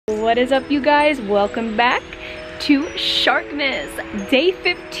What is up, you guys? Welcome back to Sharkmas day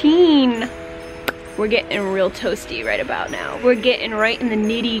 15. We're getting real toasty right about now. We're getting right in the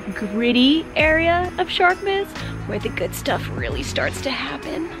nitty gritty area of Sharkmas where the good stuff really starts to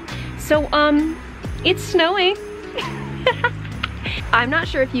happen. So it's snowing. I'm not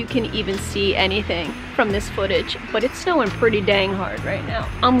sure if you can even see anything from this footage, but it's snowing pretty dang hard right now.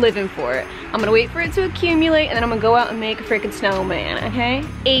 I'm living for it. I'm gonna wait for it to accumulate and then I'm gonna go out and make a freaking snowman, okay?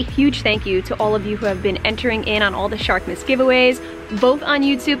 A huge thank you to all of you who have been entering in on all the Sharkmas giveaways, both on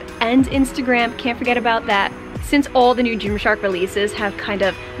YouTube and Instagram. Can't forget about that. Since all the new Gymshark releases have kind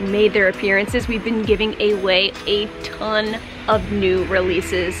of made their appearances, we've been giving away a ton of new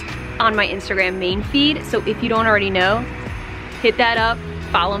releases on my Instagram main feed. So if you don't already know, hit that up,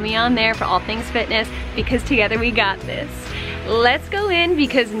 follow me on there for all things fitness, because together we got this. Let's go in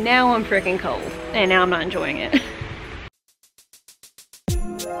because now I'm freaking cold and now I'm not enjoying it.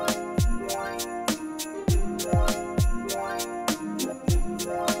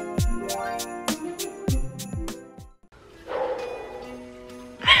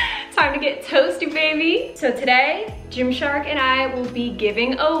 Time to get toasty, baby. So today, Gymshark and I will be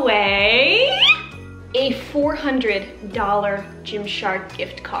giving away a $400 Gymshark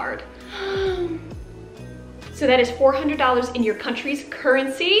gift card. So that is $400 in your country's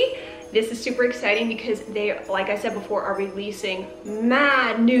currency. This is super exciting because they, like I said before, are releasing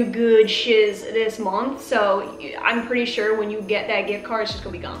mad new good shiz this month. So I'm pretty sure when you get that gift card, it's just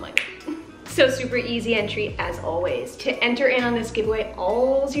gonna be gone like that. So super easy entry as always. To enter in on this giveaway,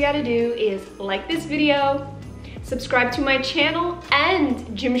 all you gotta do is like this video, subscribe to my channel and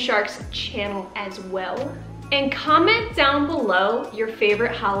Gymshark's channel as well, and comment down below your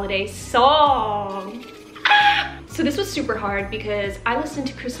favorite holiday song. So this was super hard because I listen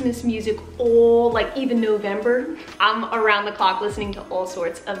to Christmas music even November. I'm around the clock listening to all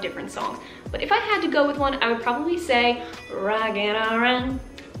sorts of different songs. But if I had to go with one, I would probably say Rockin' Around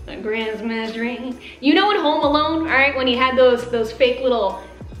the Christmas Tree. You know in Home Alone, all right, when he had those fake little,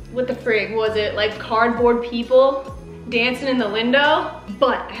 what the frig was it, like cardboard people dancing in the window?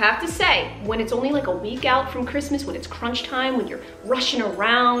 But I have to say, when it's only like a week out from Christmas, when it's crunch time, when you're rushing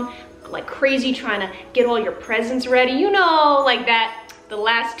around like crazy trying to get all your presents ready, you know, like that, the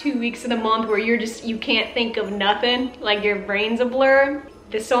last 2 weeks of the month where you can't think of nothing, like your brain's a blur.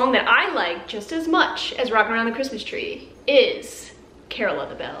 The song that I like just as much as Rockin' Around the Christmas Tree is Carol of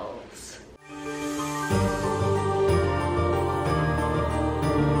the Bells.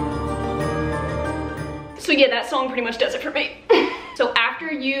 So yeah, that song pretty much does it for me. So after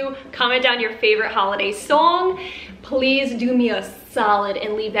you comment down your favorite holiday song, please do me a solid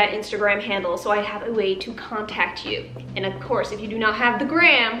and leave that Instagram handle so I have a way to contact you. And of course, if you do not have the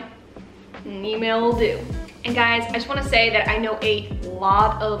gram, an email will do. And guys, I just want to say that I know a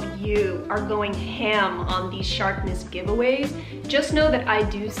lot of you are going ham on these Sharkmas giveaways. Just know that I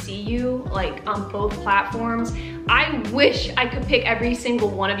do see you like on both platforms. I wish I could pick every single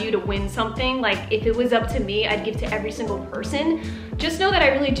one of you to win something. Like if it was up to me, I'd give to every single person. Just know that I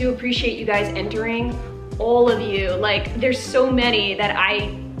really do appreciate you guys entering, all of you. Like there's so many that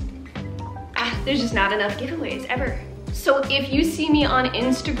there's just not enough giveaways ever. So if you see me on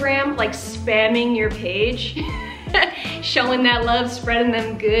Instagram, like spamming your page, showing that love, spreading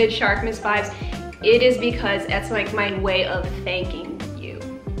them good Sharkmas vibes, it is because that's like my way of thanking you,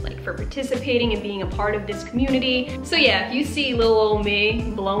 like for participating and being a part of this community. So yeah, if you see little old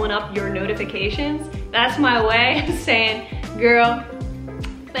me blowing up your notifications, that's my way of saying, girl,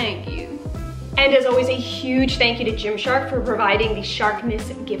 thank you. And as always, a huge thank you to Gymshark for providing the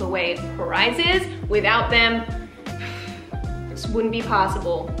Sharkmas giveaway prizes. Without them, this wouldn't be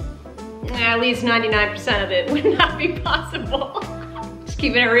possible. At least 99% of it would not be possible. Just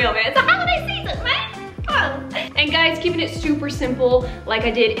keeping it real, man. It's a holiday season, man. Come on. And guys, keeping it super simple, like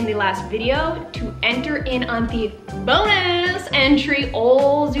I did in the last video, to enter in on the bonus entry,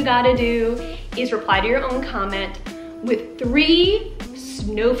 all you gotta do is reply to your own comment with 3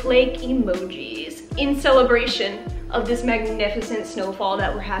 snowflake emojis in celebration of this magnificent snowfall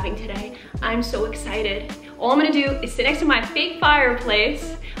that we're having today. I'm so excited. All I'm gonna do is sit next to my fake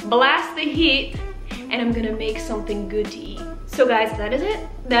fireplace, blast the heat, and I'm gonna make something good to eat. So guys, that is it.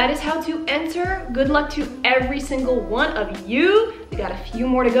 That is how to enter. Good luck to every single one of you. We got a few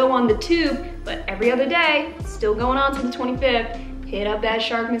more to go on the tube, but every other day, still going on to the 25th. Hit up that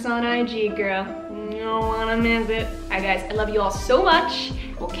Sharkmas on IG, girl. You don't wanna miss it. All right guys, I love you all so much.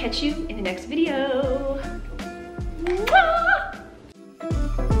 We'll catch you in the next video. Mwah!